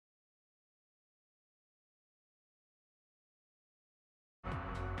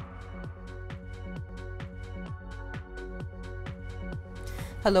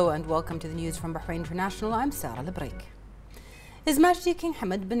Hello and welcome to the news from Bahrain International. I'm Sarah Lebreik. His Majesty King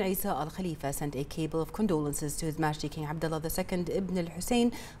Hamad bin Isa Al Khalifa sent a cable of condolences to His Majesty King Abdullah II Ibn Al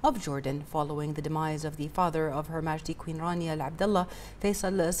Hussein of Jordan following the demise of the father of Her Majesty Queen Rania Al Abdullah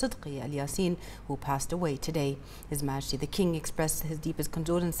Faisal Sidqi Al Yasin, who passed away today. His Majesty the King expressed his deepest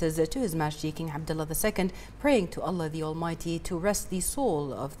condolences to His Majesty King Abdullah II, praying to Allah the Almighty to rest the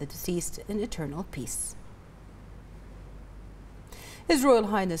soul of the deceased in eternal peace. His Royal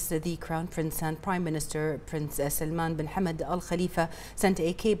Highness the Crown Prince and Prime Minister Prince Salman bin Hamad Al Khalifa sent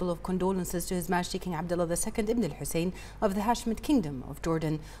a cable of condolences to His Majesty King Abdullah II Ibn Al Hussein of the Hashemite Kingdom of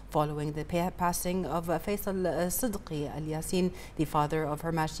Jordan following the passing of Faisal Sidqi Al Yasin, the father of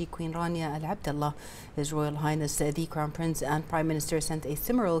Her Majesty Queen Rania Al Abdullah. His Royal Highness the Crown Prince and Prime Minister sent a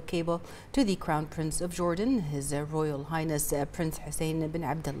similar cable to the Crown Prince of Jordan, His Royal Highness Prince Hussein bin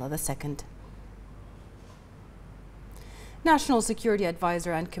Abdullah II. National Security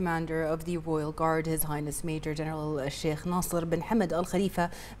Advisor and Commander of the Royal Guard, His Highness Major General Sheikh Nasser bin Hamad Al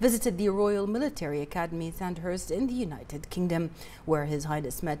Khalifa, visited the Royal Military Academy, Sandhurst, in the United Kingdom, where His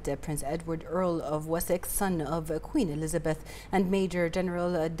Highness met Prince Edward, Earl of Wessex, son of Queen Elizabeth, and Major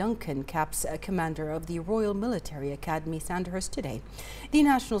General Duncan Capps, Commander of the Royal Military Academy, Sandhurst, today. The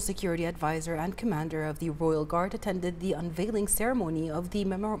National Security Advisor and Commander of the Royal Guard attended the unveiling ceremony of the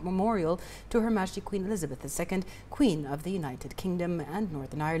memorial to Her Majesty Queen Elizabeth II, Queen of the United Kingdom and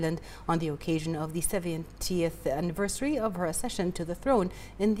Northern Ireland, on the occasion of the 70th anniversary of her accession to the throne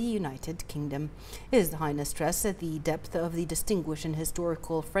in the United Kingdom. His Highness stressed the depth of the distinguished and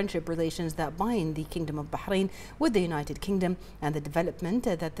historical friendship relations that bind the Kingdom of Bahrain with the United Kingdom, and the development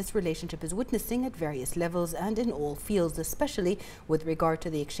that this relationship is witnessing at various levels and in all fields, especially with regard to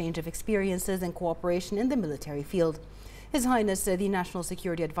the exchange of experiences and cooperation in the military field. His Highness the National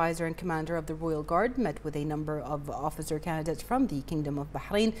Security Advisor and Commander of the Royal Guard met with a number of officer candidates from the Kingdom of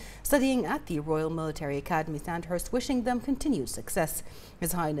Bahrain studying at the Royal Military Academy, Sandhurst, wishing them continued success.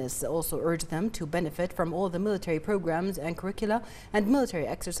 His Highness also urged them to benefit from all the military programs and curricula and military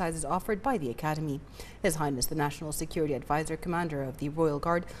exercises offered by the Academy. His Highness the National Security Advisor Commander of the Royal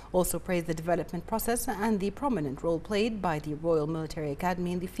Guard also praised the development process and the prominent role played by the Royal Military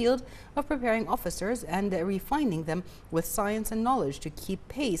Academy in the field of preparing officers and refining them with science and knowledge to keep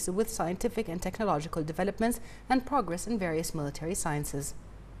pace with scientific and technological developments and progress in various military sciences.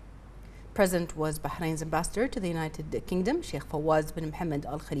 Present was Bahrain's ambassador to the United Kingdom, Sheikh Fawaz bin Mohammed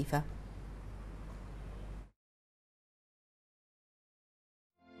Al Khalifa.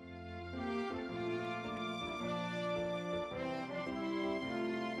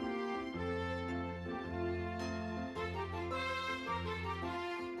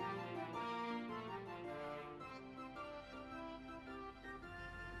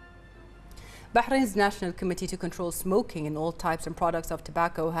 Bahrain's National Committee to Control Smoking in All Types and Products of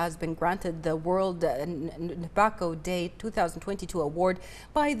Tobacco has been granted the World Tobacco Day 2022 award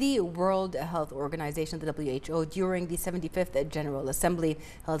by the World Health Organization, the WHO, during the 75th General Assembly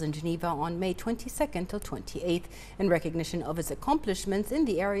held in Geneva on May 22nd till 28th in recognition of its accomplishments in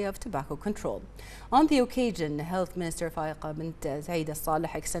the area of tobacco control. On the occasion, Health Minister Faiqa bint Saeed Al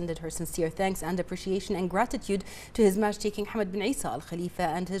Saleh extended her sincere thanks and appreciation and gratitude to His Majesty King Hamad bin Isa Al Khalifa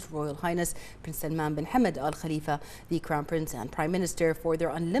and His Royal Highness Prince Salman bin Hamad Al Khalifa, the Crown Prince and Prime Minister, for their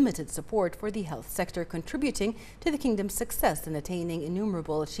unlimited support for the health sector, contributing to the kingdom's success in attaining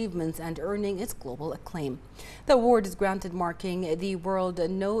innumerable achievements and earning its global acclaim. The award is granted marking the World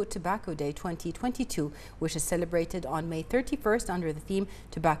No Tobacco Day 2022, which is celebrated on May 31st under the theme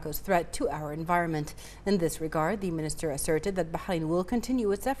Tobacco's Threat to Our Environment. In this regard, the minister asserted that Bahrain will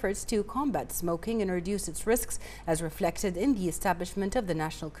continue its efforts to combat smoking and reduce its risks, as reflected in the establishment of the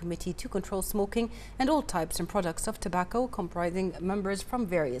National Committee to Control Smoking and all types and products of tobacco, comprising members from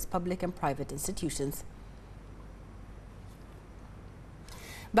various public and private institutions.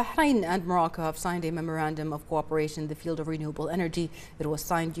 Bahrain and Morocco have signed a memorandum of cooperation in the field of renewable energy. It was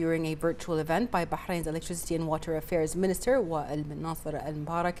signed during a virtual event by Bahrain's Electricity and Water Affairs Minister Wael bin Nasser Al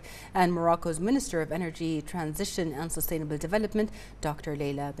Mubarak and Morocco's Minister of Energy Transition and Sustainable Development, Dr.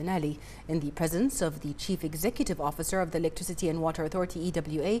 Leila Ben Ali, in the presence of the Chief Executive Officer of the Electricity and Water Authority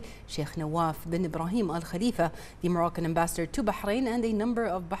EWA, Sheikh Nawaf bin Ibrahim Al Khalifa, the Moroccan ambassador to Bahrain, and a number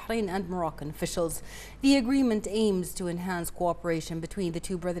of Bahrain and Moroccan officials. The agreement aims to enhance cooperation between the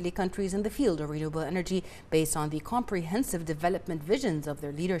two brotherly countries in the field of renewable energy based on the comprehensive development visions of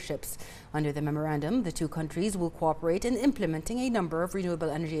their leaderships. Under the memorandum, the two countries will cooperate in implementing a number of renewable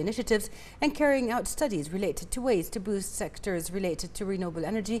energy initiatives and carrying out studies related to ways to boost sectors related to renewable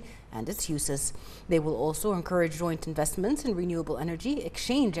energy and its uses. They will also encourage joint investments in renewable energy,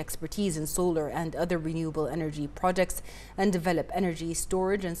 exchange expertise in solar and other renewable energy projects, and develop energy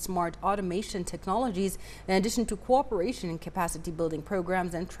storage and smart automation technologies, in addition to cooperation in capacity building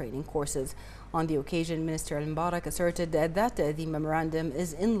programs and training courses. On the occasion, Minister Al-Mubarak asserted that the memorandum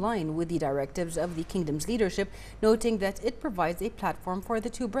is in line with the directives of the kingdom's leadership, noting that it provides a platform for the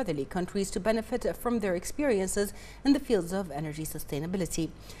two brotherly countries to benefit from their experiences in the fields of energy sustainability.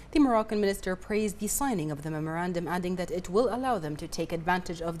 The Moroccan minister praised the signing of the memorandum, adding that it will allow them to take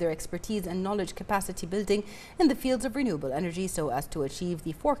advantage of their expertise and knowledge capacity building in the fields of renewable energy so as to achieve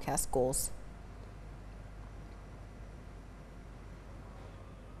the forecast goals.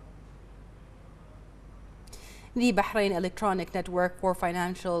 The Bahrain Electronic Network for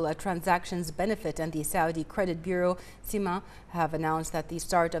Financial Transactions Benefit and the Saudi Credit Bureau, SIMA, have announced that the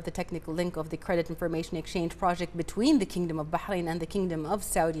start of the technical link of the Credit Information Exchange project between the Kingdom of Bahrain and the Kingdom of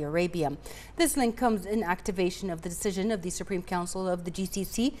Saudi Arabia. This link comes in activation of the decision of the Supreme Council of the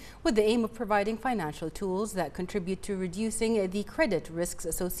GCC with the aim of providing financial tools that contribute to reducing the credit risks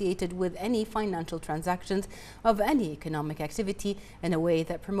associated with any financial transactions of any economic activity in a way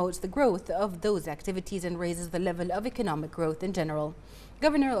that promotes the growth of those activities and raises the level of economic growth in general.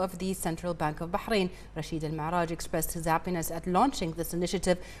 Governor of the Central Bank of Bahrain, Rashid Al-Ma'raj, expressed his happiness at launching this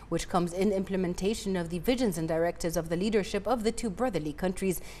initiative, which comes in implementation of the visions and directives of the leadership of the two brotherly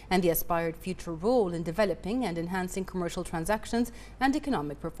countries and the aspired future role in developing and enhancing commercial transactions and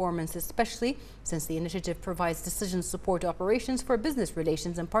economic performance, especially since the initiative provides decision support operations for business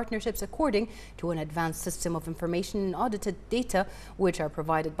relations and partnerships according to an advanced system of information and audited data, which are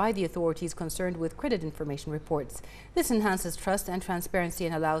provided by the authorities concerned with credit information reports. This enhances trust and transparency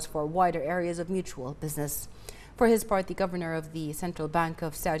and allows for wider areas of mutual business. For his part, the governor of the Central Bank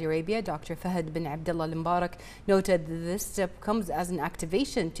of Saudi Arabia, Dr. Fahd bin Abdullah Al-Mubarak, noted that this step comes as an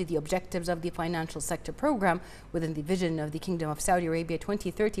activation to the objectives of the financial sector program within the vision of the Kingdom of Saudi Arabia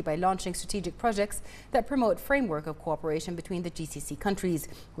 2030 by launching strategic projects that promote framework of cooperation between the GCC countries,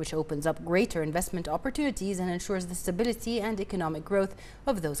 which opens up greater investment opportunities and ensures the stability and economic growth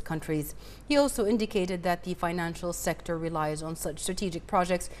of those countries. He also indicated that the financial sector relies on such strategic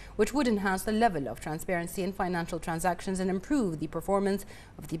projects, which would enhance the level of transparency in financial transactions and improve the performance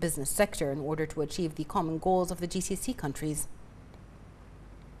of the business sector in order to achieve the common goals of the GCC countries.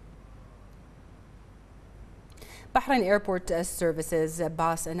 Bahrain Airport Services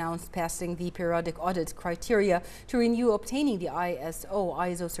BAS announced passing the periodic audit criteria to renew obtaining the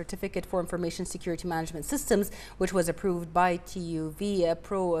ISO certificate for information security management systems, which was approved by TUV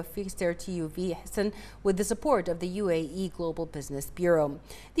Pro Fixter TUV Hassan with the support of the UAE Global Business Bureau.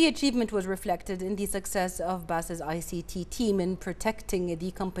 The achievement was reflected in the success of BAS's ICT team in protecting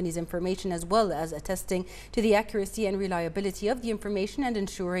the company's information, as well as attesting to the accuracy and reliability of the information and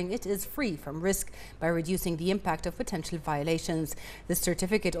ensuring it is free from risk by reducing the impact of potential violations. This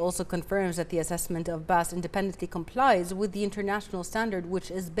certificate also confirms that the assessment of BAS independently complies with the international standard,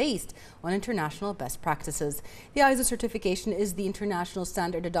 which is based on international best practices. The ISO certification is the international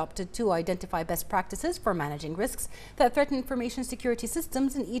standard adopted to identify best practices for managing risks that threaten information security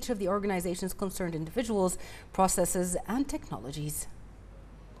systems in each of the organization's concerned individuals, processes, and technologies.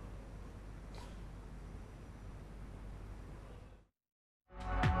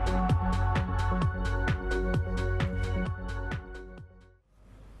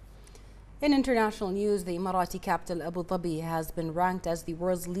 In international news, the Emirati capital Abu Dhabi has been ranked as the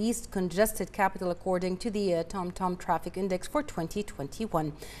world's least congested capital according to the TomTom Traffic Index for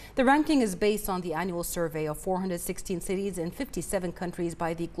 2021. The ranking is based on the annual survey of 416 cities in 57 countries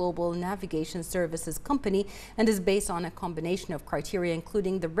by the Global Navigation Services Company and is based on a combination of criteria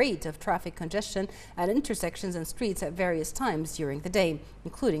including the rate of traffic congestion at intersections and streets at various times during the day,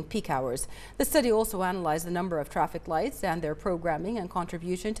 including peak hours. The study also analyzed the number of traffic lights and their programming and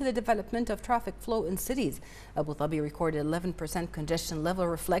contribution to the development of traffic flow in cities. Abu Dhabi recorded 11% congestion level,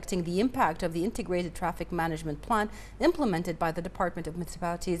 reflecting the impact of the integrated traffic management plan implemented by the Department of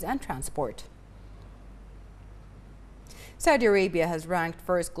Municipalities and Transport. Saudi Arabia has ranked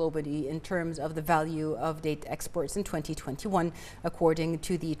first globally in terms of the value of date exports in 2021, according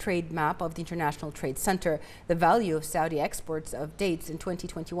to the trade map of the International Trade Center. The value of Saudi exports of dates in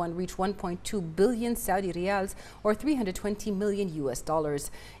 2021 reached 1.2 billion Saudi riyals, or $320 million US.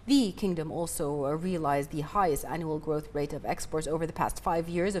 The kingdom also realized the highest annual growth rate of exports over the past 5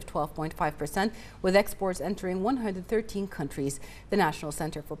 years of 12.5%, with exports entering 113 countries. The National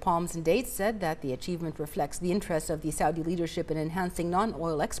Center for Palms and Dates said that the achievement reflects the interest of the Saudi leadership in enhancing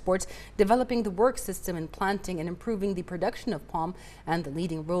non-oil exports, developing the work system in planting and improving the production of palm, and the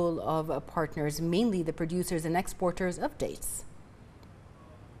leading role of partners, mainly the producers and exporters of dates.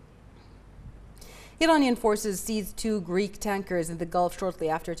 Iranian forces seized 2 Greek tankers in the Gulf shortly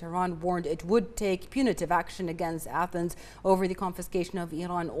after Tehran warned it would take punitive action against Athens over the confiscation of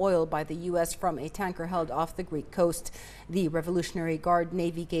Iran oil by the U.S. from a tanker held off the Greek coast. The Revolutionary Guard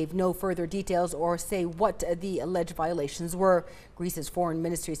Navy gave no further details or say what the alleged violations were. Greece's foreign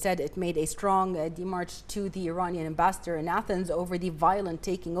ministry said it made a strong demarche to the Iranian ambassador in Athens over the violent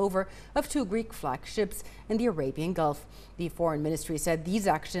taking over of 2 Greek flagships in the Arabian Gulf. The foreign ministry said these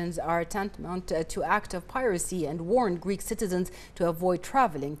actions are tantamount to act of piracy and warned Greek citizens to avoid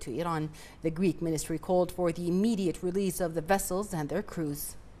traveling to Iran. The Greek ministry called for the immediate release of the vessels and their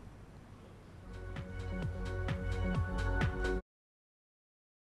crews.